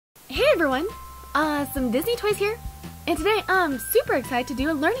everyone! Some Disney toys here, and today I'm super excited to do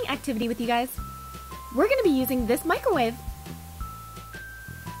a learning activity with you guys. We're going to be using this microwave.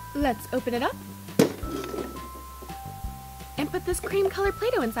 Let's open it up and put this cream color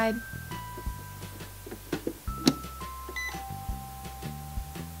Play-Doh inside.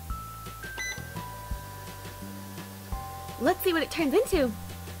 Let's see what it turns into.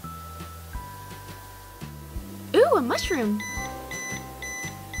 Ooh, a mushroom!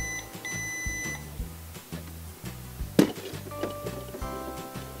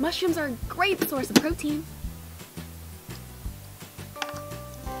 Mushrooms are a great source of protein.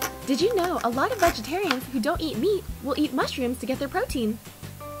 Did you know a lot of vegetarians who don't eat meat will eat mushrooms to get their protein?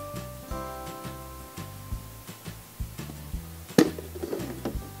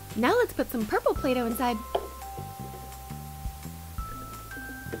 Now let's put some purple Play-Doh inside.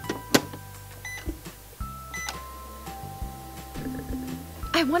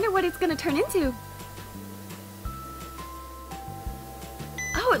 I wonder what it's going to turn into.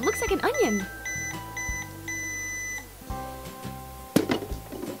 Oh, it looks like an onion.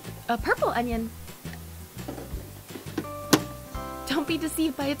 A purple onion. Don't be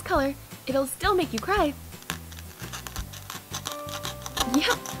deceived by its color. It'll still make you cry.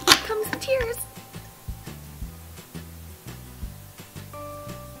 Yep, here comes tears.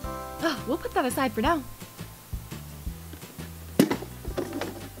 Oh, we'll put that aside for now.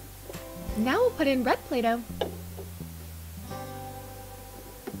 Now we'll put in red Play-Doh.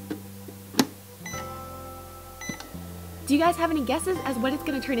 Do you guys have any guesses as what it's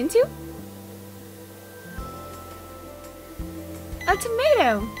going to turn into? A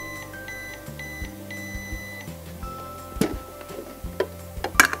tomato!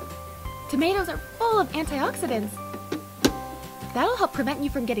 Tomatoes are full of antioxidants. That'll help prevent you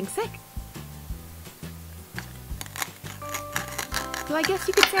from getting sick. So I guess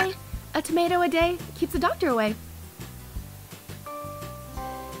you could say, a tomato a day keeps the doctor away.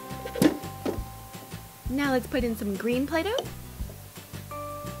 Now let's put in some green Play-Doh.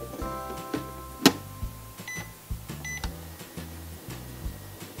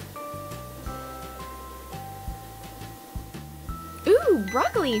 Ooh,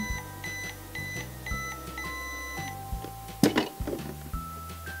 broccoli!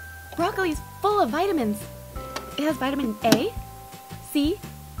 Broccoli's full of vitamins. It has vitamin A, C,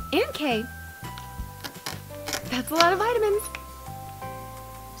 and K. That's a lot of vitamins.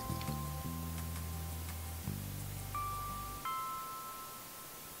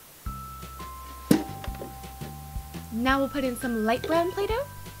 Now we'll put in some light brown Play-Doh.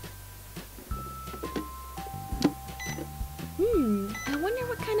 I wonder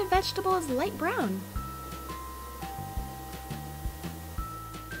what kind of vegetable is light brown?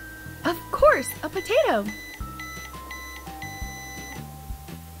 Of course, a potato!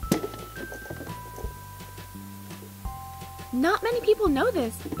 Not many people know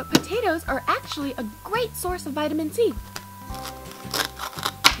this, but potatoes are actually a great source of vitamin C.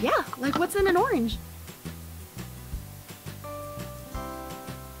 Yeah, like what's in an orange?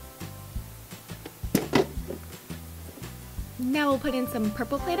 Now we'll put in some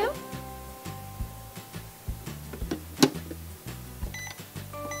purple Play-Doh.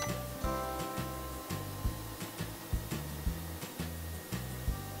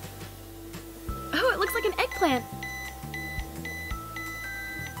 Oh, it looks like an eggplant.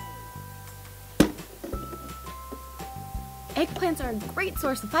 Eggplants are a great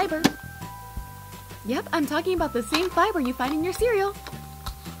source of fiber. Yep, I'm talking about the same fiber you find in your cereal.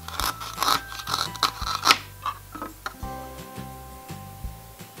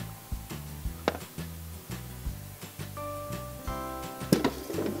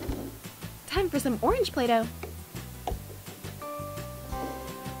 Time for some orange Play-Doh.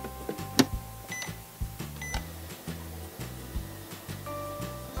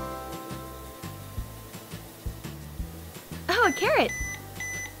 Oh, a carrot!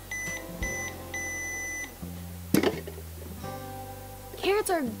 Carrots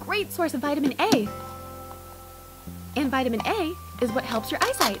are a great source of vitamin A. And vitamin A is what helps your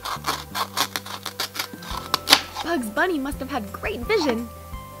eyesight. Bugs Bunny must have had great vision.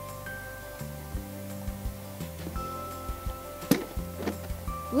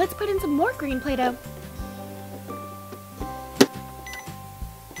 Let's put in some more green Play-Doh.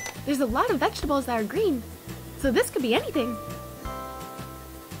 There's a lot of vegetables that are green, so this could be anything.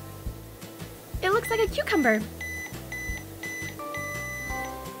 It looks like a cucumber.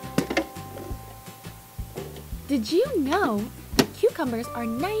 Did you know that cucumbers are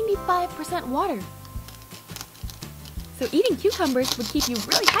 95% water? So eating cucumbers would keep you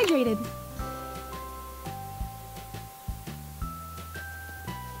really hydrated.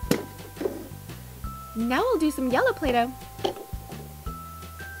 Now we'll do some yellow Play-doh.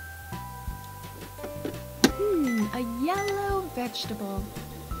 A yellow vegetable.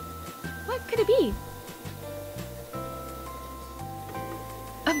 What could it be?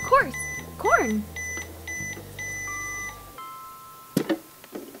 Of course, corn.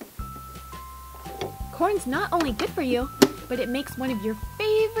 Corn's not only good for you, but it makes one of your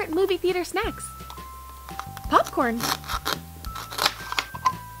favorite movie theater snacks. Popcorn.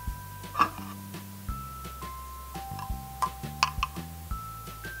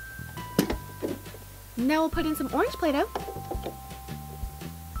 Now we'll put in some orange Play-doh.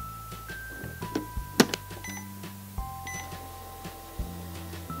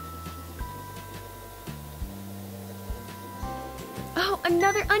 Oh,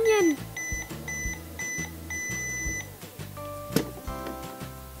 another onion!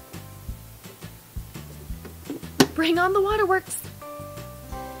 Bring on the waterworks!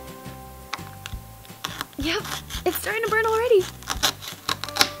 Yep, it's starting to burn already.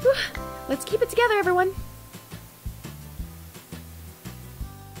 Whew. Let's keep it together, everyone.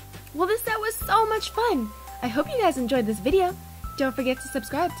 Well, this set was so much fun. I hope you guys enjoyed this video. Don't forget to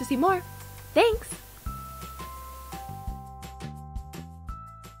subscribe to see more. Thanks!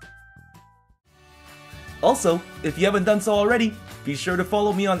 Also, if you haven't done so already, be sure to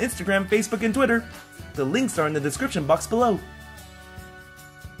follow me on Instagram, Facebook, and Twitter. The links are in the description box below.